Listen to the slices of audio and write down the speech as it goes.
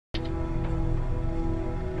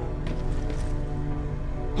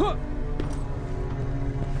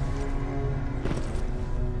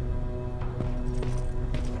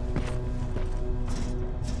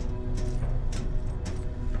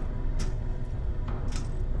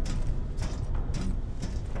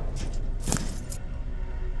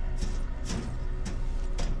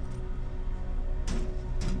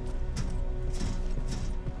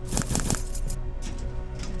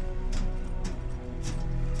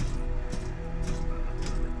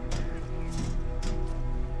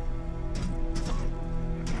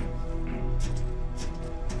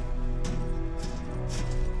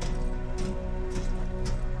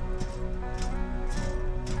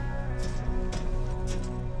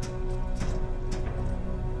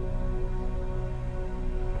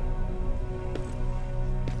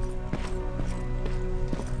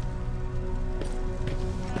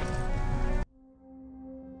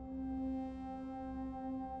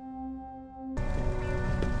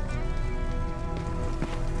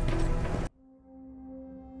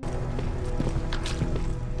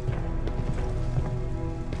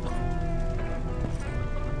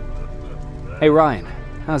Hey Ryan,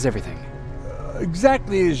 how's everything?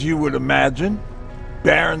 Exactly as you would imagine.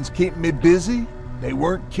 Barons keep me busy. They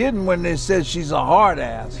weren't kidding when they said she's a hard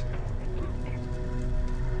ass.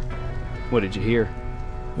 What did you hear?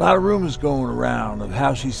 A lot of rumors going around of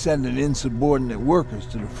how she's sending insubordinate workers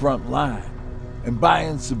to the front line. And by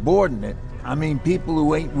insubordinate, I mean people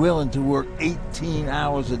who ain't willing to work 18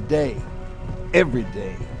 hours a day. Every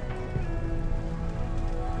day.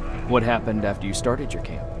 What happened after you started your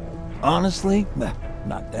camp? Honestly,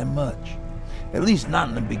 not that much. At least not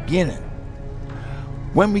in the beginning.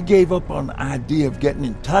 When we gave up on the idea of getting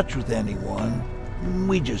in touch with anyone,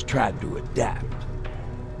 we just tried to adapt.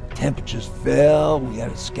 Temperatures fell, we had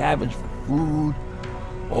to scavenge for food.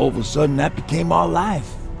 All of a sudden, that became our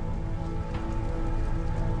life.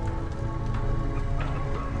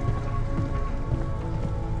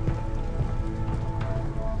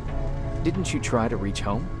 Didn't you try to reach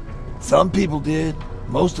home? Some people did.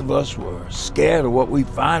 Most of us were scared of what we'd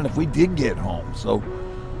find if we did get home, so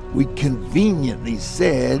we conveniently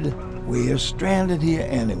said we're stranded here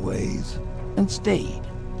anyways, and stayed.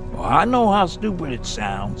 Well, I know how stupid it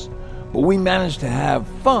sounds, but we managed to have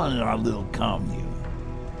fun in our little commune.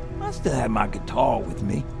 I still had my guitar with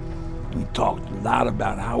me. We talked a lot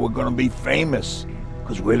about how we're gonna be famous,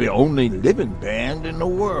 because we're the only living band in the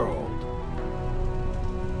world.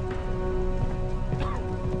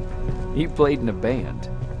 You played in a band.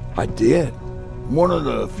 I did. One of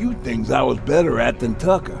the few things I was better at than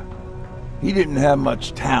Tucker. He didn't have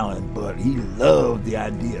much talent, but he loved the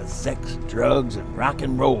idea of sex, drugs, and rock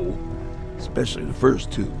and roll, especially the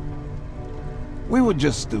first two. We were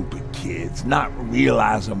just stupid kids, not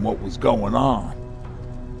realizing what was going on.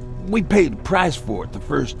 We paid the price for it the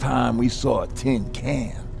first time we saw a tin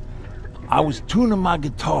can. I was tuning my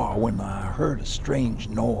guitar when I heard a strange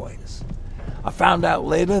noise. I found out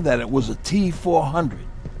later that it was a T-400.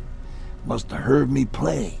 Must have heard me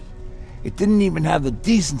play. It didn't even have the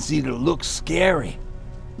decency to look scary.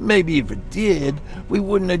 Maybe if it did, we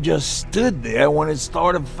wouldn't have just stood there when it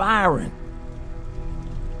started firing.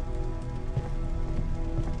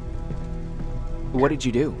 What did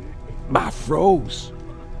you do? I froze.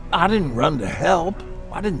 I didn't run to help.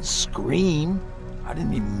 I didn't scream. I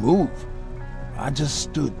didn't even move. I just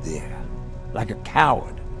stood there, like a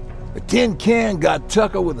coward. The tin can got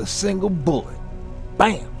Tucker with a single bullet.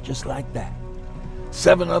 Bam, just like that.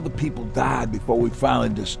 7 other people died before we finally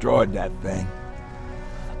destroyed that thing.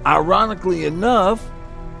 Ironically enough,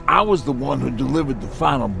 I was the one who delivered the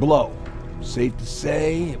final blow. Safe to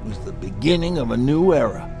say, it was the beginning of a new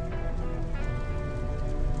era.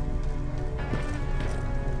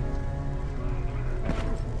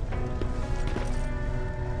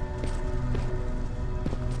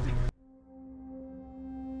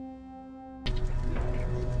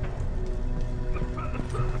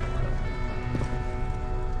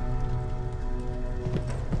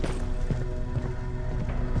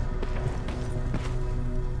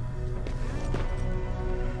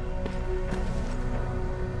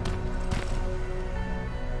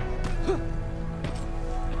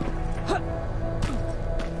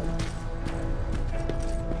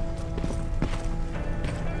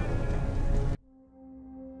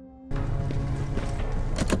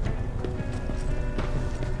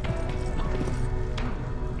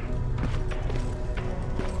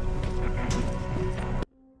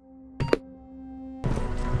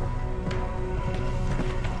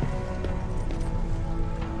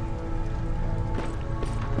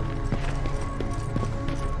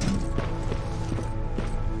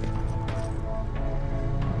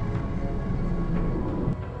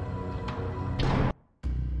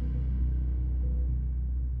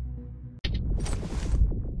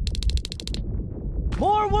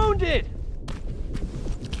 More wounded!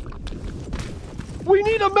 We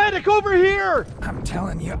need a medic over here! I'm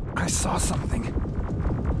telling you, I saw something.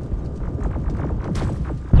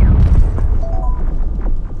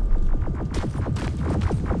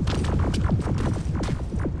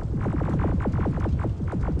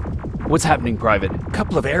 What's happening, Private? A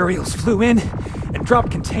couple of aerials flew in and dropped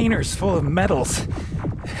containers full of metals.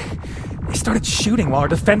 They started shooting while our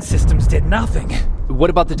defense systems did nothing. What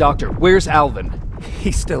about the doctor? Where's Alvin?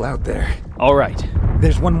 He's still out there. All right.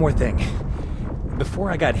 There's one more thing. Before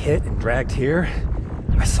I got hit and dragged here,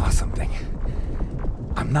 I saw something.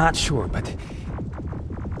 I'm not sure, but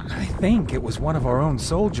I think it was one of our own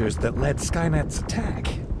soldiers that led Skynet's attack.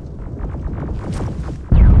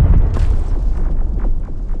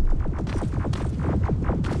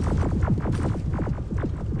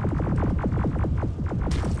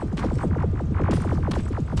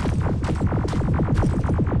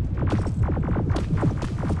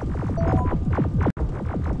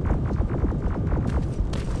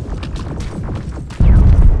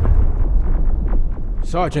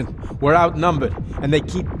 Sergeant, we're outnumbered, and they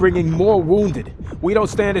keep bringing more wounded. We don't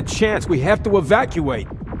stand a chance. We have to evacuate.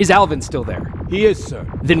 Is Alvin still there? He is, sir.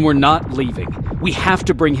 Then we're not leaving. We have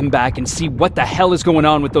to bring him back and see what the hell is going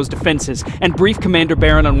on with those defenses and brief Commander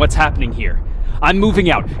Barron on what's happening here. I'm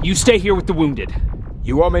moving out. You stay here with the wounded.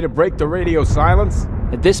 You want me to break the radio silence?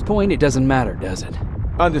 At this point, it doesn't matter, does it?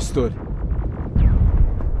 Understood.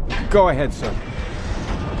 Go ahead, sir.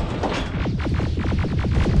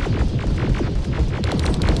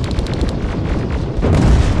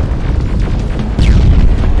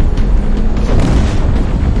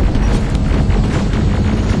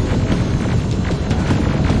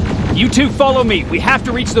 You two follow me. We have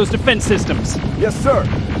to reach those defense systems. Yes, sir.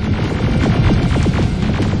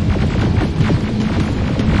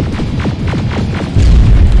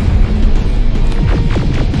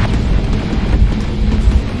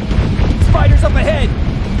 Spiders up ahead.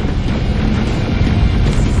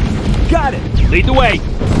 Got it. Lead the way.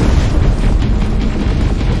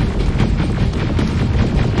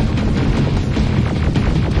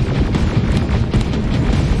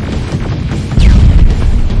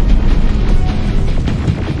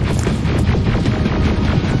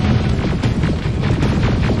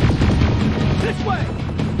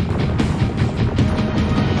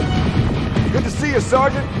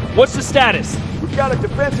 Sergeant. What's the status? We've got a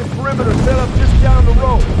defensive perimeter set up just down the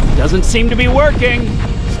road. Doesn't seem to be working.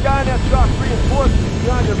 Skynet dropped reinforcements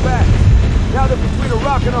behind their back. Now they're between a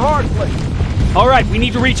rock and a hard place. All right, we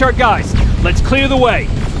need to reach our guys. Let's clear the way.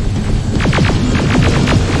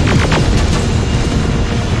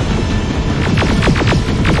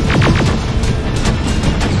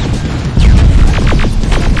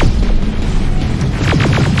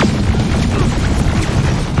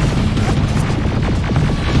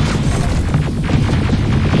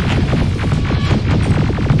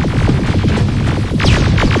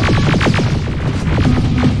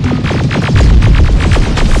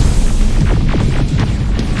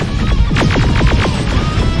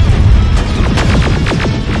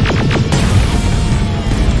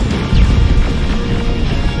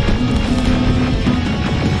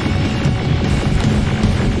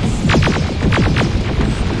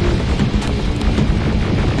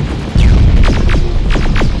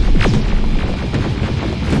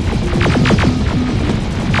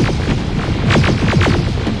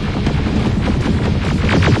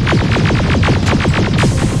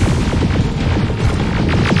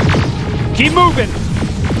 Keep moving!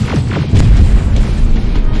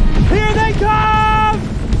 Here they come!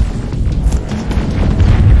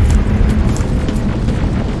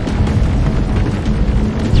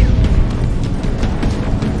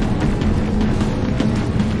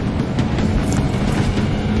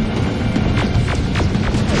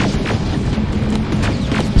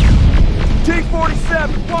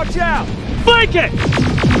 T-47, watch out! Flank it!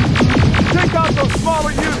 Take out those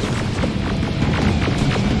smaller units!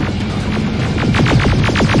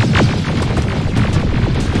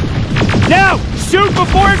 Now! Shoot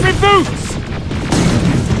before it reboots!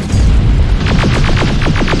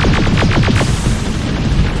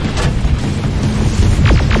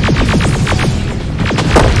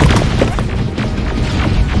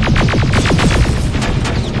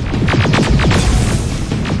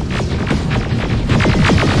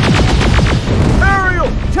 Ariel,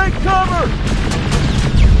 take cover!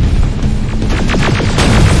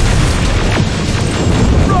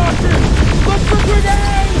 Rocket! Look for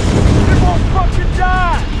grenades! It won't fucking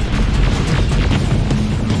die!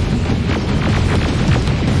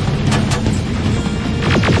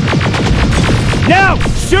 Now!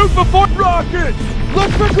 Shoot before... Rockets!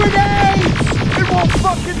 Look for grenades! It won't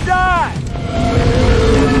fucking die!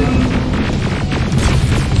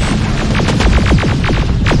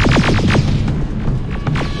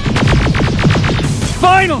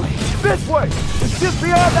 Finally! This way! It's just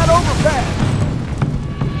beyond that overpass!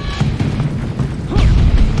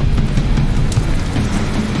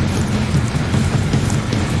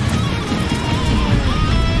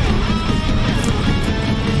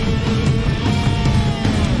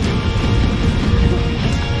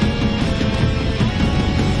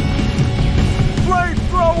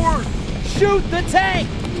 Shoot the tank!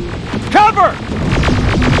 Cover!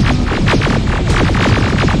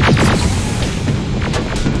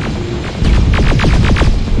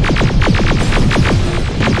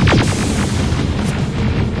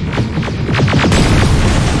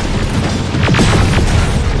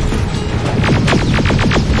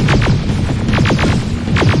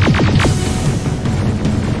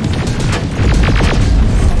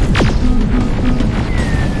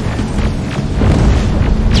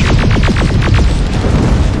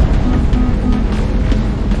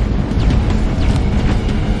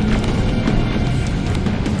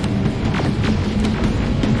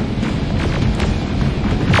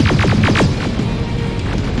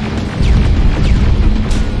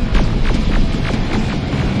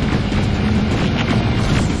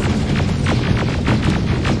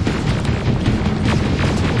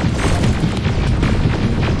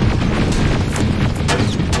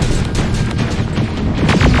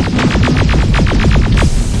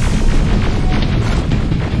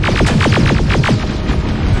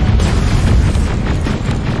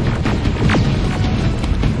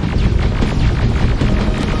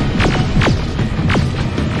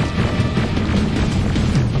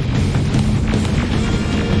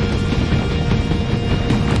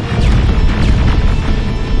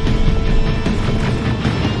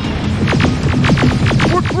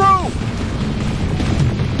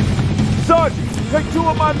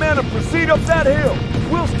 up that hill.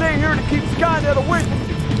 We'll stay here to keep Skynet away from you.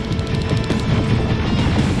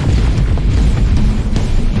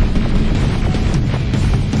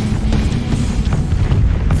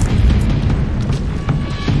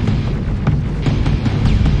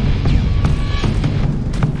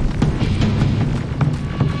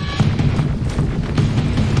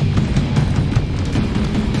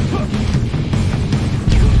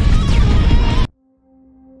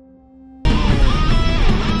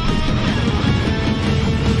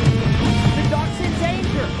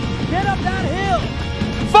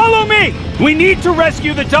 We need to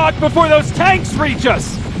rescue the dock before those tanks reach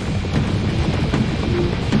us!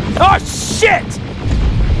 Oh, shit!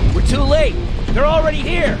 We're too late. They're already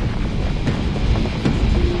here.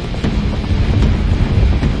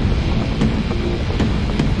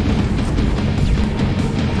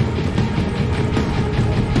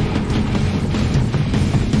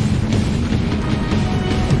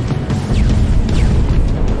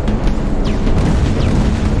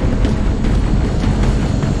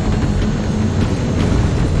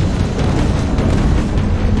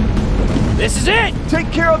 This is it!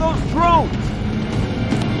 Take care of those drones!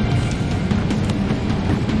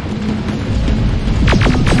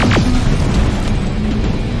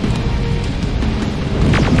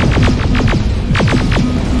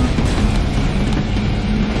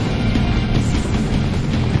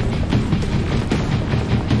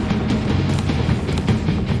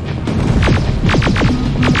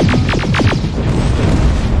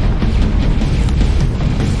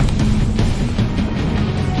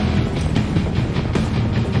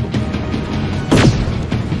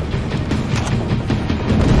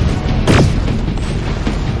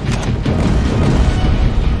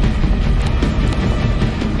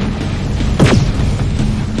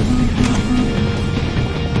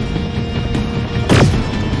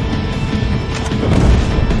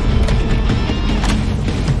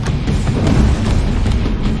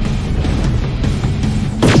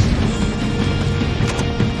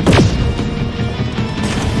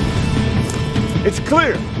 It's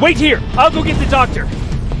clear! Wait here! I'll go get the doctor!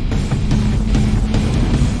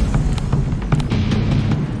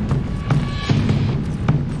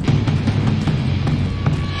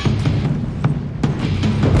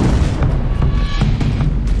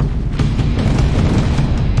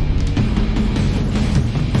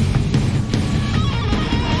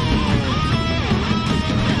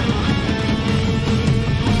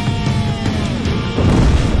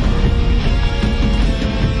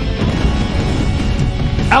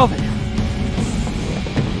 Alvin!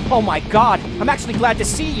 Oh my god, I'm actually glad to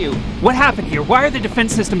see you. What happened here? Why are the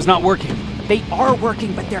defense systems not working? They are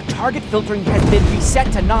working, but their target filtering has been reset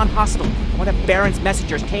to non-hostile. One of Baron's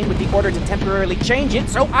messengers came with the order to temporarily change it,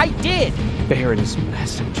 so I did. Baron's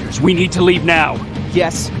messengers. We need to leave now.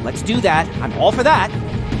 Yes, let's do that. I'm all for that.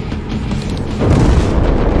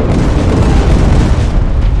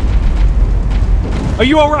 Are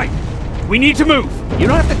you alright? We need to move. You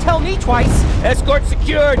don't have to tell me twice. Escort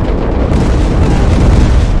secured.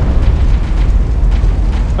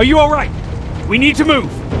 Are you alright? We need to move.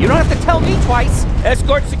 You don't have to tell me twice.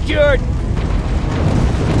 Escort secured.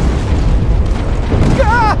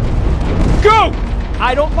 Ah! Go!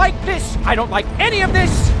 I don't like this. I don't like any of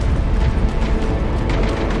this.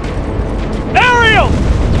 Ariel!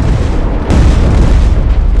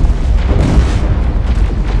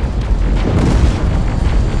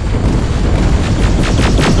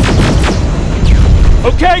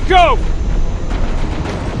 Okay, go!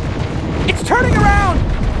 It's turning around!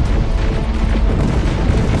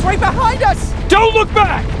 It's right behind us! Don't look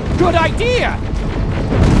back! Good idea!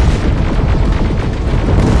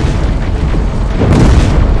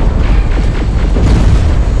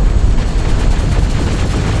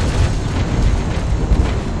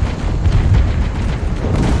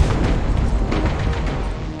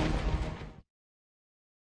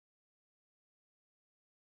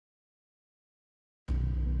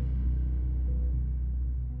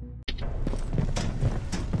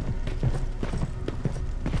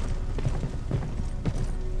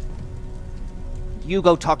 You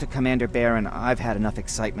go talk to Commander Baron. I've had enough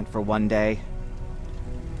excitement for one day.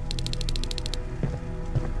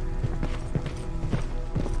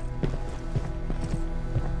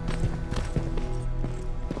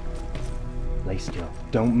 Lay still.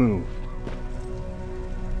 Don't move.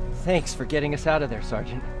 Thanks for getting us out of there,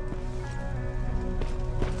 Sergeant.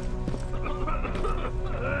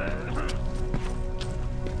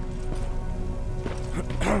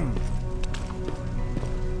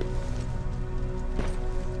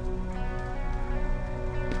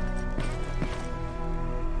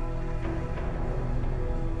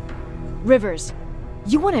 Rivers,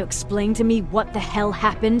 You want to explain to me what the hell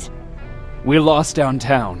happened? We lost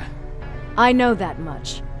downtown. I know that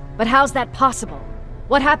much. But how's that possible?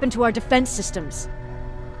 What happened to our defense systems?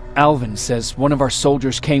 Alvin says one of our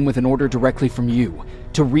soldiers came with an order directly from you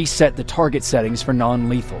to reset the target settings for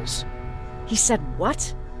non-lethals. He said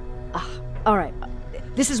what? Alright.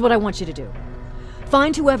 This is what I want you to do.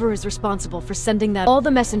 Find whoever is responsible for sending that. All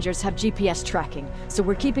the messengers have GPS tracking, so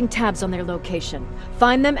we're keeping tabs on their location.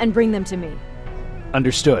 Find them and bring them to me.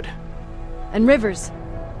 Understood. And Rivers,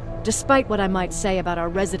 despite what I might say about our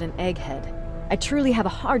resident egghead, I truly have a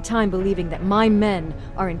hard time believing that my men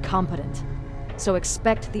are incompetent. So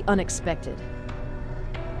expect the unexpected.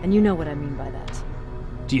 And you know what I mean by that.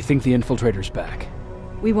 Do you think the infiltrator's back?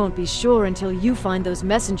 We won't be sure until you find those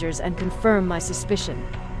messengers and confirm my suspicion.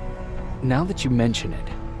 Now that you mention it...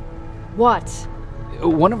 What?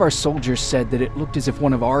 One of our soldiers said that it looked as if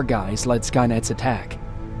one of our guys led Skynet's attack.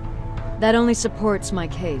 That only supports my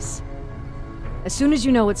case. As soon as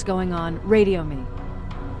you know what's going on, radio me.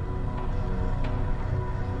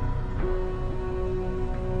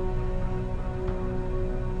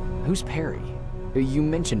 Who's Perry? You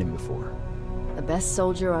mentioned him before. The best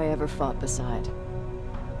soldier I ever fought beside.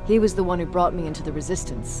 He was the one who brought me into the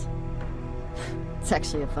Resistance. It's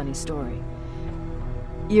actually a funny story.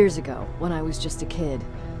 Years ago, when I was just a kid,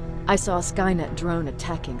 I saw a Skynet drone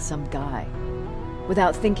attacking some guy.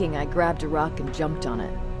 Without thinking, I grabbed a rock and jumped on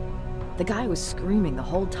it. The guy was screaming the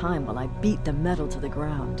whole time while I beat the metal to the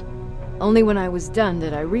ground. Only when I was done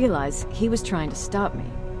did I realize he was trying to stop me.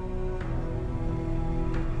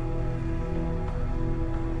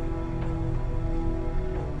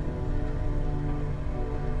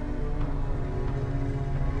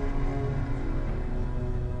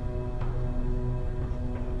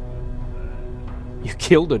 You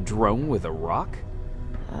killed a drone with a rock?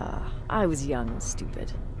 I was young and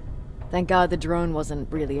stupid. Thank God the drone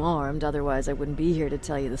wasn't really armed, otherwise I wouldn't be here to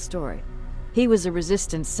tell you the story. He was a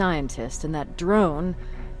Resistance scientist, and that drone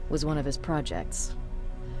was one of his projects.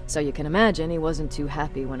 So you can imagine he wasn't too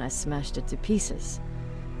happy when I smashed it to pieces.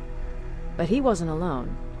 But he wasn't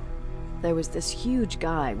alone. There was this huge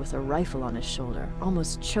guy with a rifle on his shoulder,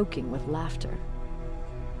 almost choking with laughter.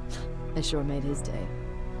 I sure made his day.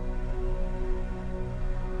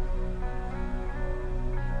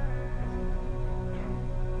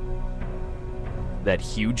 That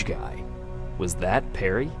huge guy. Was that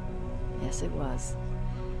Perry? Yes, it was.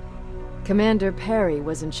 Commander Perry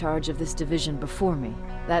was in charge of this division before me.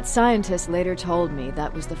 That scientist later told me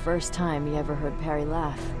that was the first time he ever heard Perry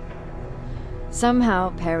laugh.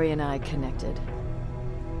 Somehow, Perry and I connected.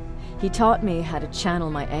 He taught me how to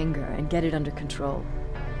channel my anger and get it under control.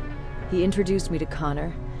 He introduced me to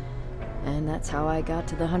Connor, and that's how I got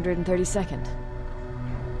to the 132nd.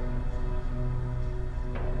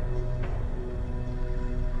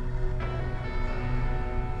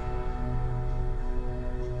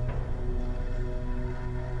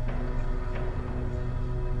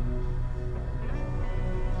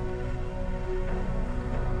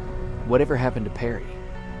 Whatever happened to Perry?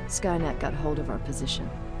 Skynet got hold of our position.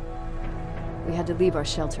 We had to leave our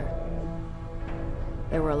shelter.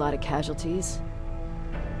 There were a lot of casualties,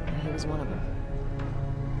 and he was one of them.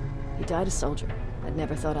 He died a soldier. I'd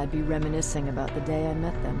never thought I'd be reminiscing about the day I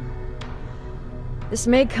met them. This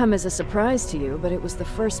may come as a surprise to you, but it was the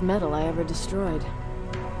first metal I ever destroyed.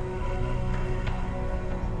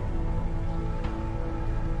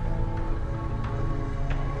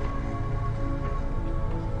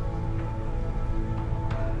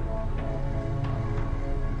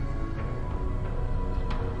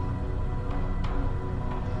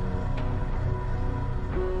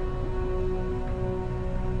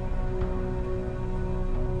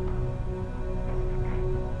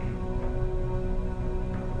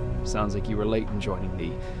 Sounds like you were late in joining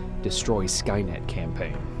the Destroy Skynet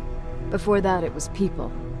campaign. Before that, it was people,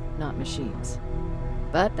 not machines.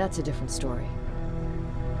 But that's a different story.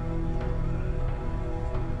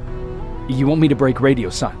 You want me to break radio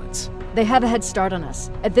silence? They have a head start on us.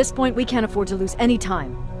 At this point, we can't afford to lose any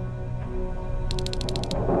time.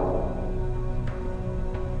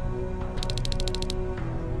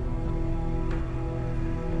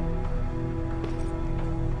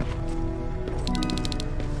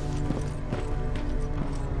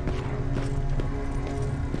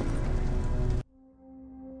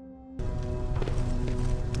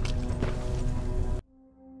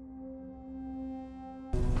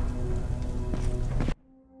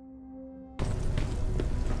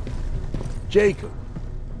 Jacob,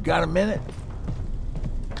 got a minute?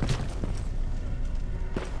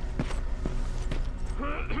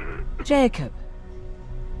 Jacob.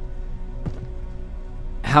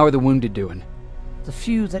 How are the wounded doing? The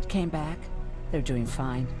few that came back, they're doing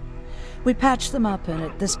fine. We patched them up, and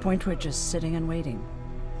at this point we're just sitting and waiting.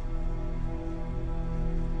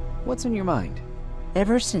 What's on your mind?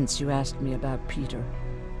 Ever since you asked me about Peter,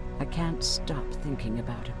 I can't stop thinking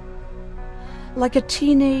about him. Like a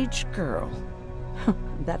teenage girl.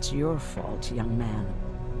 That's your fault, young man.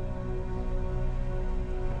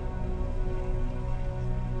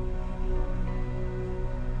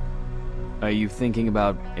 Are you thinking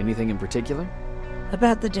about anything in particular?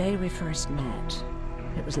 About the day we first met.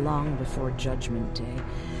 It was long before Judgment Day.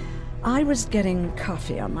 I was getting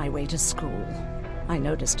coffee on my way to school. I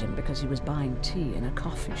noticed him because he was buying tea in a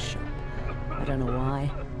coffee shop. I don't know why,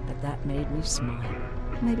 but that made me smile.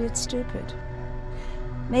 Maybe it's stupid.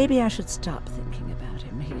 Maybe I should stop thinking about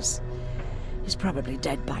him. He's probably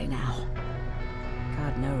dead by now.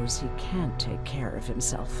 God knows he can't take care of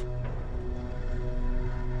himself.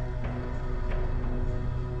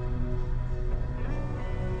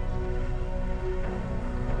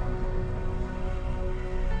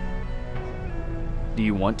 Do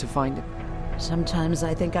you want to find him? Sometimes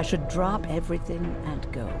I think I should drop everything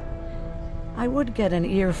and go. I would get an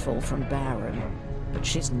earful from Baron, but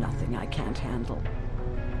she's nothing I can't handle.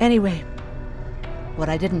 Anyway, what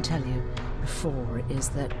I didn't tell you before is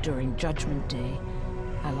that during Judgment Day,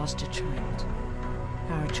 I lost a child.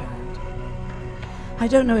 Our child. I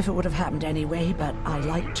don't know if it would have happened anyway, but I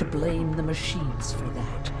like to blame the machines for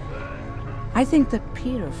that. I think that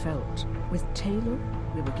Peter felt with Taylor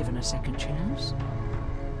we were given a second chance.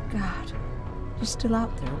 God, he's still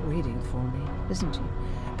out there waiting for me, isn't he?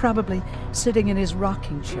 Probably sitting in his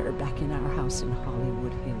rocking chair back in our house in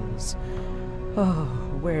Hollywood Hills. Oh,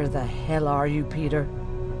 where the hell are you, Peter?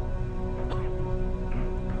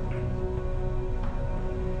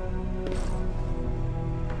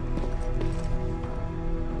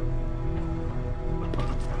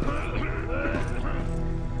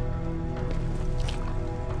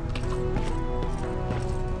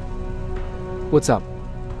 What's up?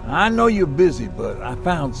 I know you're busy, but I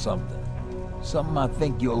found something. Something I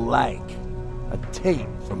think you'll like. A tape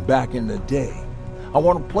from back in the day. I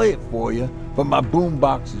want to play it for you, but my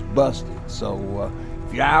boombox is busted, so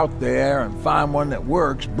if you're out there and find one that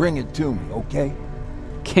works, bring it to me, okay?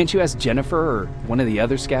 Can't you ask Jennifer or one of the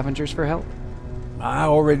other scavengers for help? I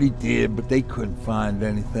already did, but they couldn't find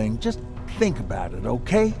anything. Just think about it,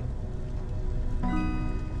 okay?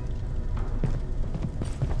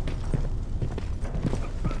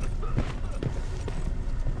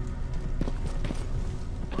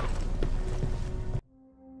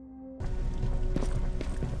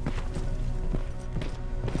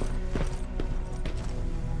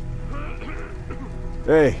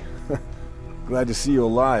 Hey, glad to see you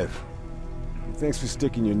alive. And thanks for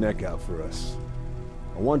sticking your neck out for us.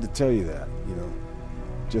 I wanted to tell you that, you know,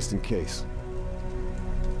 just in case.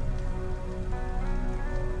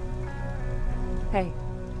 Hey,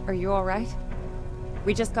 are you all right?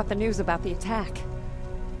 We just got the news about the attack.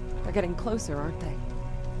 They're getting closer, aren't they?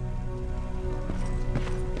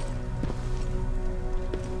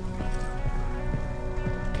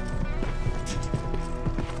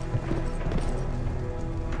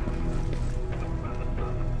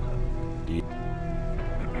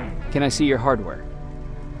 Can I see your hardware?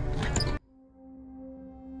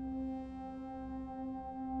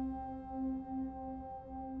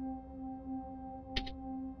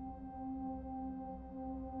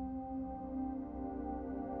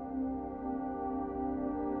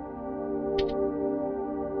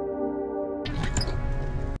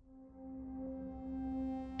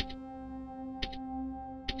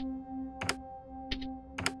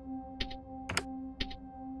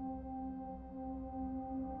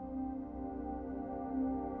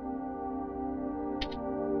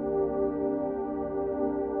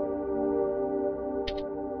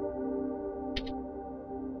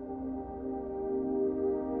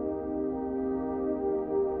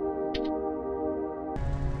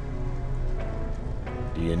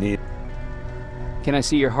 Do you need... Can I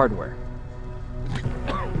see your hardware?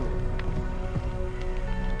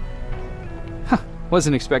 Huh,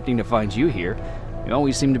 wasn't expecting to find you here. You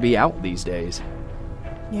always seem to be out these days.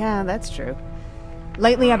 Yeah, that's true.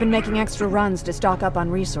 Lately I've been making extra runs to stock up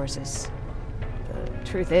on resources. The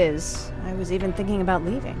truth is, I was even thinking about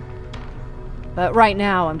leaving. But right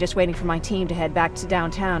now, I'm just waiting for my team to head back to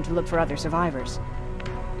downtown to look for other survivors.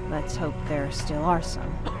 Let's hope there still are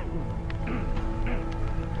some.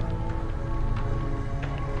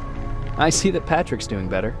 I see that Patrick's doing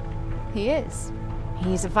better. He is.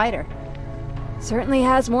 He's a fighter. Certainly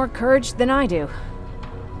has more courage than I do.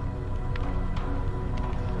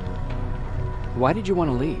 Why did you want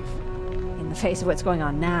to leave? In the face of what's going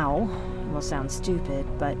on now, will sound stupid,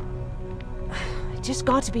 but it just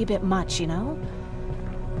got to be a bit much, you know?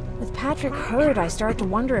 With Patrick hurt, I start to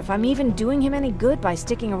wonder if I'm even doing him any good by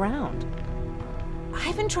sticking around.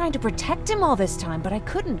 I've been trying to protect him all this time, but I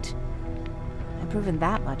couldn't. I've proven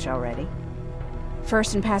that much already.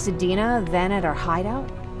 First in Pasadena, then at our hideout.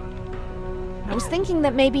 I was thinking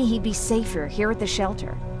that maybe he'd be safer here at the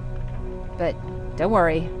shelter. But don't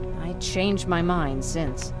worry, I changed my mind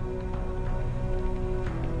since.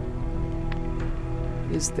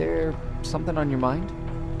 Is there something on your mind?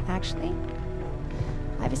 Actually,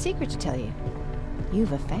 I have a secret to tell you.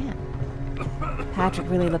 You've a fan. Patrick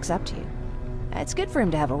really looks up to you. It's good for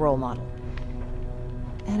him to have a role model.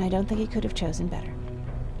 And I don't think he could have chosen better.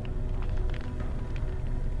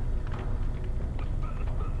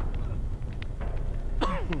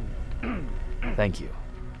 Thank you.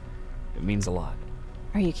 It means a lot.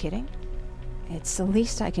 Are you kidding? It's the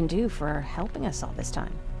least I can do for helping us all this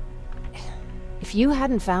time. If you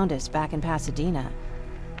hadn't found us back in Pasadena,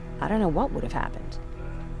 I don't know what would have happened.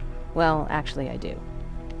 Well, actually I do.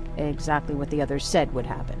 Exactly what the others said would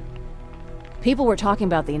happen. People were talking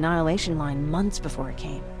about the Annihilation Line months before it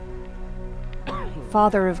came.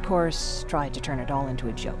 Father, of course, tried to turn it all into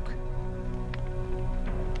a joke.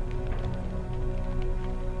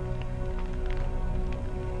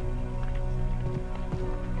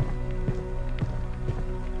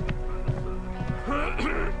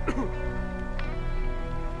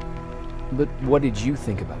 But what did you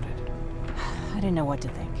think about it? I didn't know what to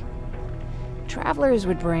think. Travelers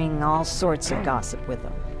would bring all sorts of gossip with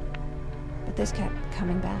them. But this kept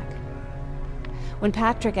coming back. When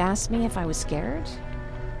Patrick asked me if I was scared,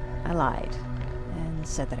 I lied and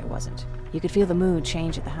said that I wasn't. You could feel the mood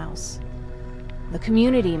change at the house. The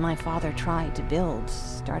community my father tried to build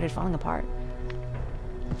started falling apart.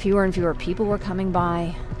 Fewer and fewer people were coming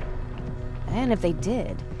by, and if they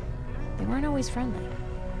did, they weren't always friendly.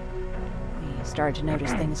 We started to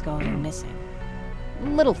notice things going missing.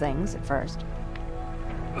 Little things at first.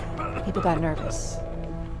 People got nervous,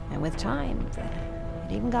 and with time,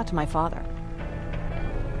 it even got to my father.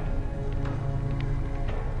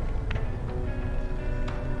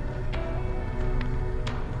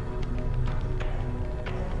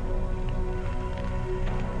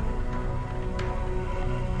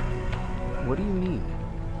 What do you mean?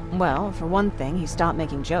 Well, for one thing, he stopped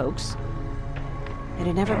making jokes. It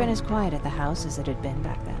had never been as quiet at the house as it had been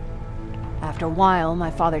back then. After a while, my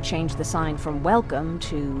father changed the sign from welcome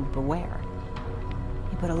to beware.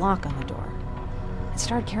 He put a lock on the door and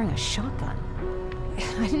started carrying a shotgun.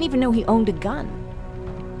 I didn't even know he owned a gun.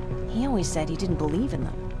 He always said he didn't believe in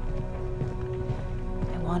them.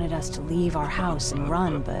 I wanted us to leave our house and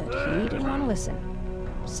run, but he didn't want to listen.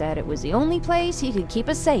 Said it was the only place he could keep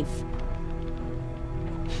us safe.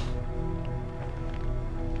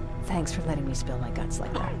 Thanks for letting me spill my guts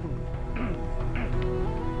like that.